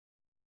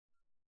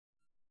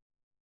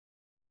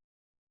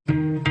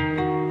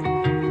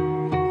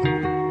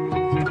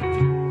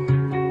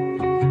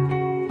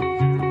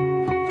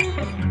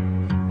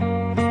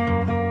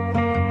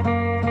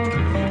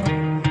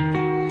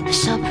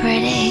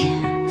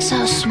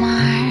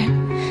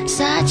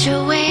such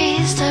a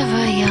waste of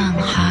a young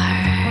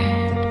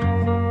heart.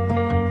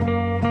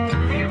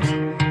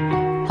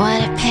 What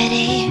a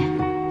pity,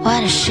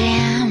 what a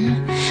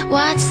sham.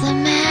 What's the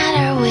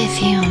matter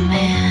with you,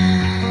 man?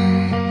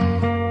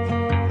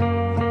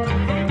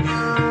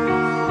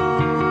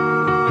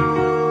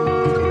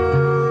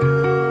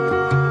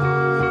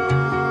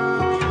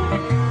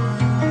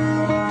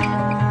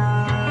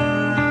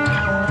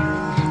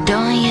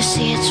 Don't you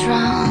see it's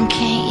wrong?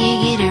 Can't you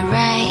get it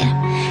right?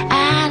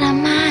 Out of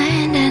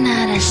mind and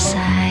out of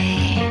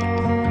sight.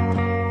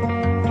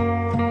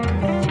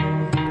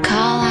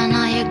 Call on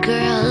all your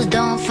girls,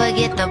 don't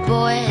forget the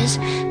boys.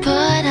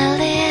 Put a